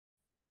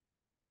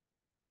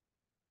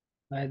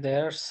Hi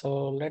there.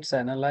 So let's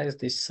analyze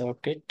this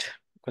circuit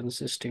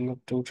consisting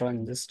of two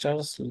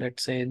transistors.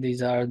 Let's say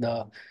these are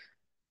the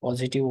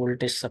positive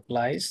voltage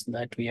supplies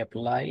that we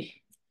apply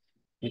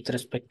with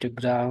respect to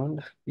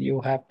ground.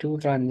 You have two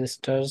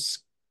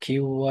transistors,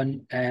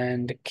 Q1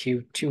 and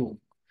Q2.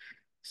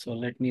 So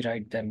let me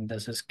write them.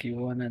 This is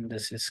Q1 and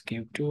this is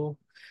Q2.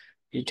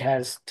 It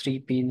has three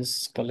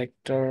pins: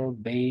 collector,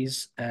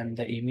 base, and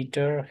the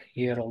emitter.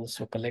 Here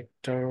also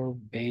collector,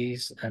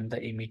 base, and the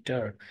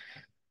emitter.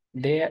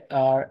 They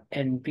are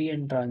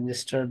NPN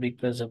transistor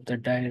because of the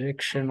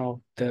direction of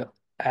the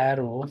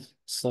arrow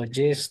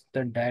suggests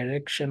the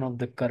direction of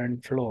the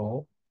current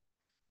flow,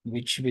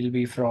 which will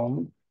be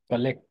from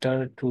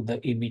collector to the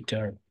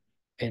emitter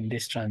in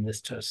these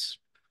transistors.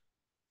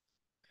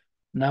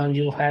 Now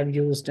you have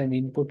used an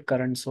input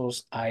current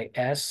source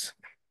IS,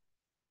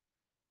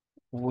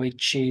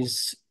 which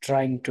is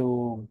trying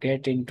to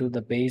get into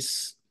the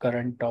base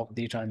current of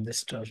the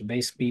transistor,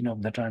 base pin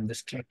of the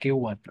transistor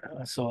Q1.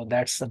 So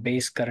that's the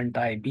base current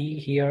IB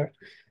here.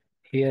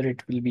 Here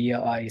it will be a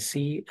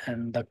IC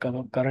and the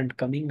current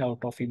coming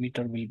out of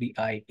emitter will be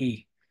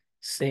IE.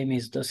 Same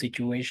is the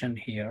situation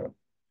here.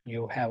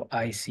 You have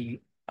IC,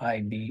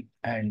 IB,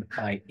 and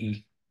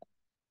IE.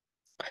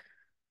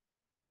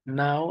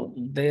 Now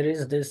there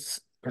is this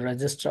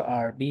resistor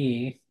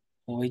RB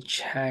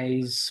which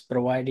is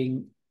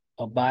providing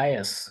a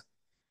bias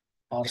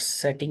or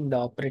setting the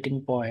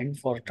operating point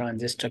for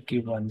transistor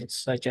Q1,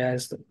 such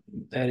as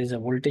there is a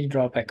voltage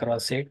drop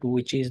across it,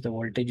 which is the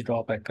voltage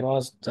drop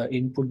across the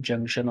input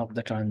junction of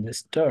the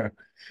transistor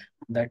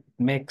that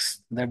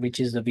makes that which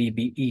is the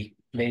VBE,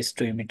 base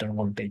to emitter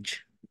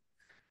voltage.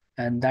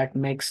 And that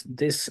makes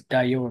this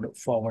diode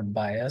forward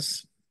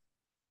bias.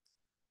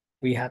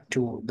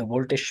 The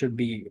voltage should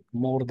be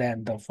more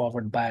than the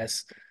forward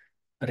bias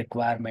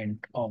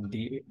requirement of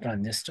the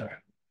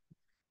transistor.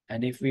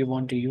 And if we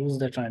want to use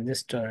the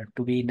transistor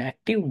to be in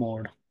active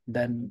mode,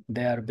 then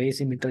their base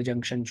emitter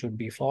junction should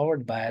be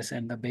forward bias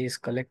and the base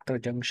collector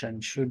junction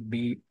should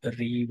be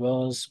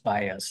reverse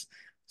bias.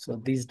 So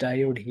this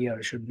diode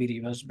here should be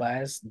reverse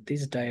bias.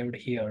 This diode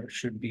here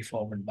should be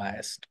forward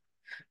biased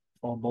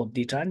for both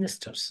the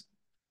transistors.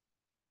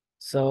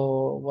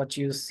 So what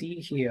you see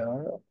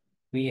here,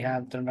 we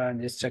have the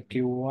transistor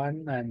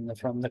Q1 and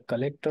from the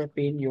collector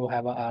pin, you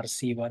have a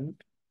RC1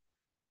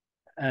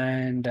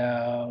 and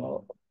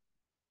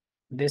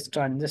this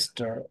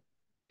transistor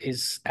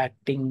is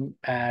acting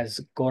as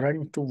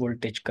current to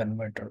voltage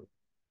converter,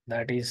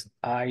 that is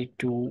I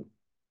to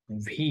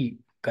V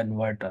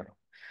converter.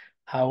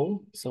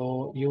 How?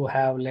 So you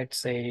have, let's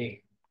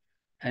say,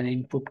 an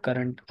input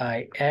current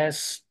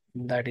IS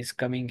that is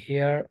coming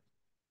here,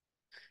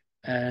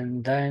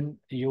 and then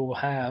you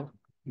have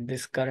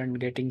this current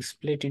getting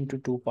split into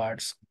two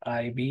parts,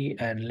 IB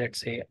and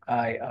let's say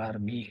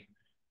IRB.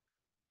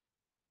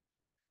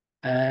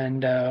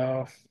 And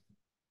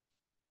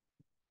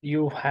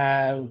you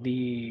have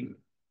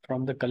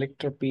from the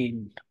collector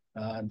pin,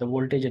 the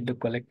voltage at the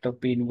collector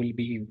pin will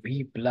be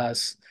V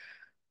plus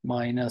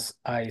minus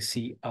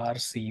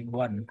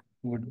ICRC1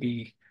 would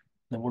be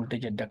the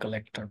voltage at the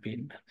collector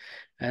pin.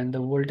 And the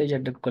voltage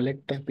at the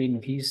collector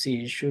pin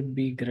VC should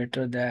be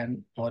greater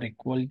than or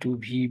equal to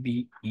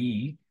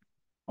VBE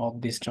of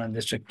this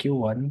transistor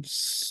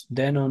Q1.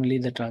 Then only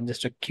the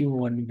transistor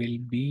Q1 will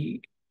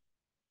be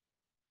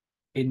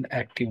in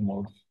active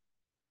mode.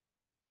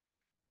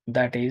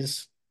 That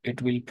is, it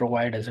will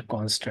provide as a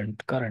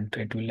constant current.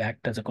 It will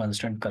act as a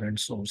constant current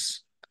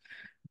source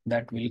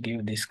that will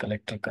give this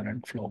collector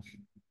current flow.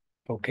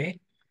 Okay.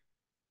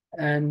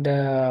 And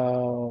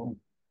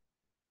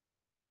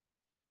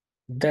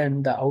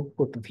then the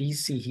output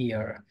VC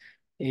here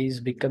is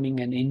becoming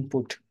an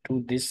input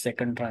to this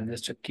second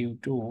transistor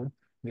Q2,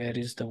 where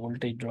is the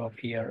voltage drop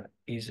here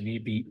is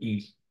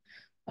VBE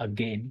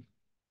again.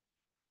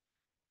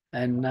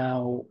 And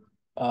now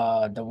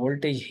the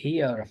voltage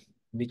here,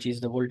 which is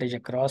the voltage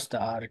across the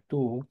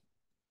R2,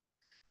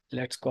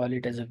 let's call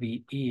it as a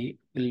VE,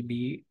 will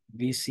be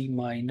VC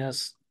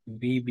minus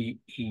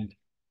VBE.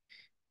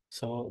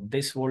 So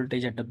this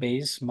voltage at the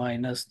base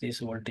minus this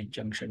voltage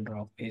junction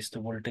drop is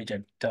the voltage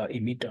at the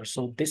emitter.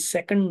 So this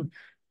second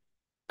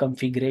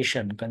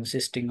configuration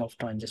consisting of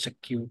transistor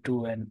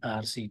Q2 and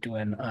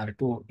RC2 and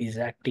R2 is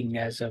acting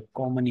as a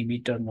common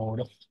emitter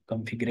mode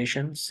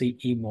configuration,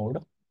 CE mode.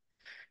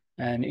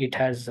 And it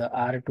has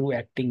R2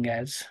 acting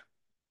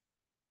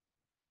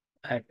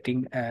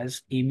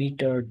as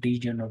emitter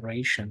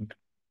degeneration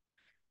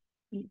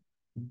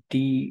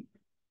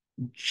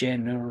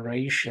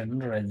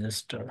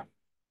resistor.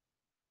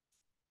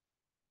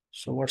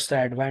 So what's the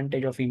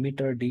advantage of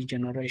emitter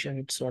degeneration?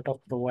 It sort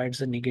of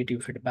provides a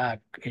negative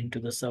feedback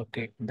into the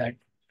circuit that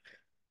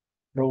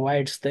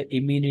provides the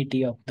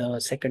immunity of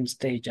the second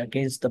stage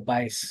against the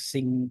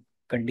biasing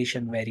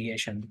condition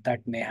variation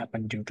that may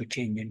happen due to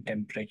change in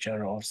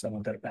temperature or some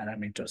other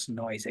parameters,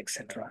 noise,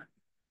 etc.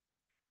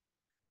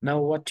 Now,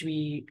 what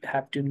we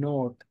have to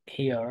note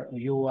here,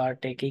 you are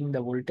taking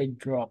the voltage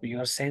drop, you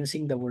are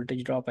sensing the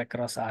voltage drop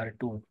across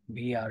R2,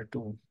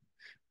 VR2,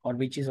 or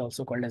which is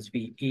also called as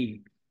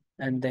VE.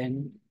 and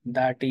then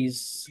that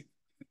is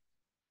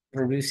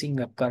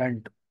producing a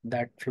current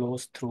that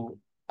flows through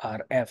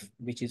RF,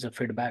 which is a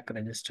feedback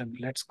resistor.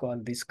 Let's call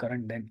this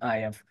current then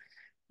IF.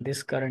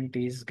 This current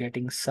is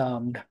getting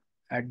summed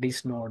at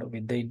this node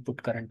with the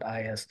input current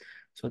IS.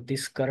 So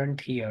this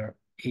current here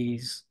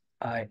is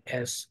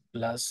IS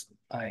plus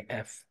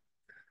IF.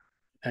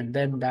 And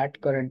then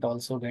that current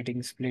also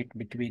getting split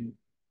between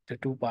the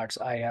two parts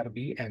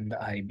IRB and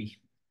the IB.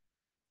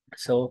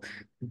 So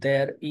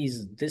there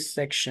is this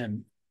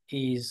section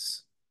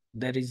is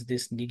there is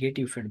this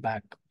negative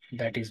feedback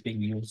that is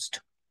being used.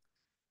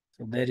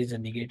 So there is a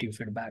negative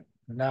feedback.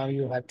 Now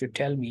you have to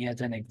tell me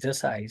as an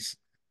exercise,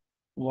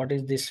 what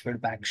is this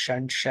feedback?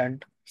 Shunt,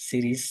 shunt,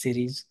 series,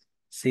 series,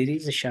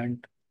 series,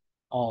 shunt,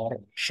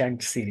 or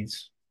shunt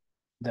series.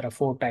 There are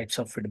four types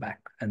of feedback,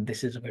 and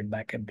this is a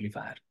feedback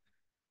amplifier.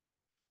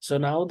 So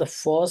now the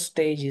first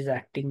stage is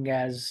acting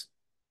as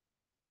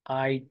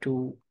I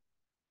to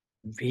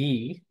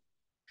V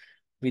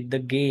with the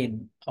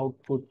gain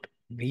output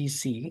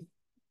VC,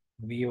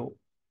 VO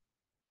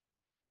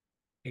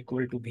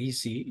equal to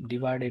VC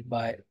divided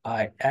by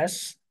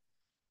IS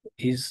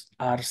is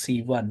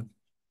RC1.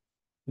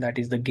 That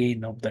is the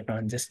gain of the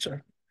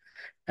transistor.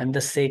 And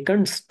the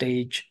second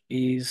stage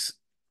is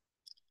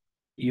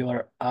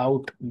your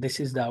out. This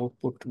is the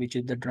output, which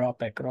is the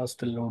drop across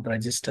the load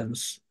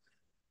resistance.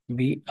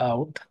 V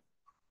out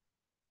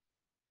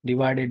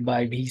divided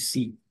by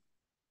VC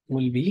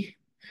will be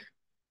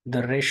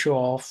the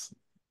ratio of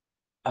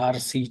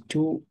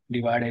RC2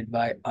 divided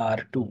by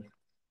R2.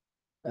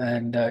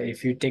 And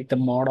if you take the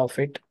mod of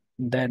it,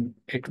 then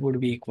it would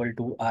be equal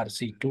to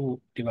RC2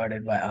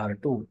 divided by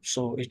R2.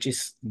 So it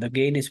is the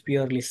gain is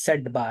purely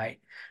set by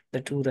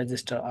the two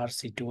resistor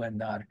RC2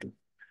 and the R2.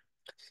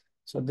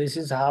 So this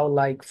is how,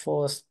 like,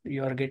 first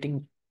you are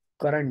getting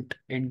current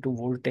into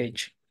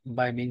voltage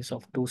by means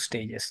of two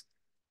stages.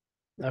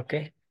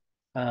 Okay.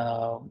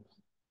 Uh,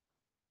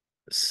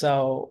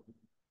 so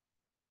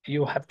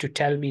you have to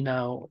tell me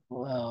now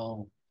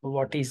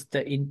what is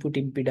the input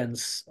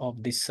impedance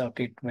of this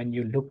circuit when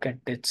you look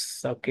at this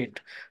circuit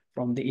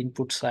from the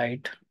input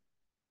side.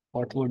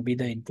 What would be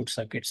the input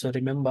circuit? So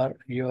remember,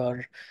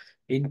 your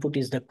input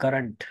is the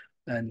current,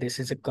 and this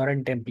is a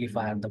current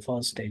amplifier, the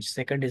first stage.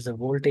 Second is a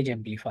voltage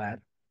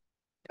amplifier.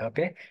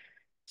 Okay.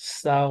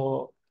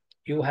 So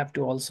you have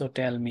to also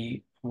tell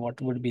me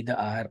what would be the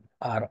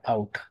R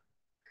out.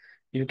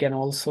 You can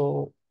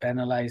also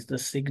analyze the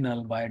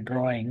signal by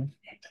drawing.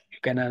 You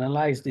can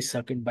analyze the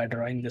circuit by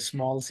drawing the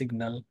small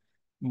signal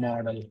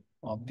model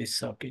of this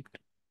circuit.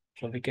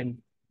 So we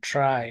can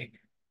try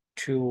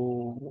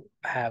to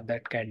have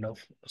that kind of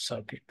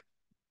circuit.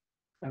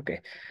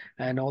 Okay.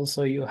 And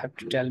also you have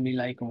to tell me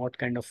like what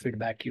kind of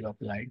feedback you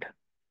applied.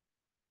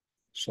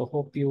 So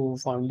hope you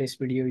found this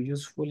video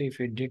useful. If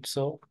you did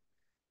so,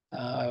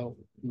 uh,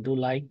 do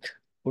like,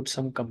 put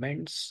some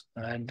comments,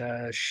 and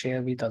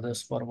share with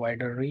others for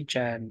wider reach,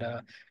 and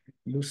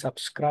do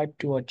subscribe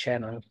to our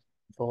channel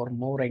for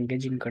more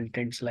engaging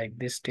contents like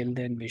this. Till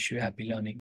then, wish you happy learning.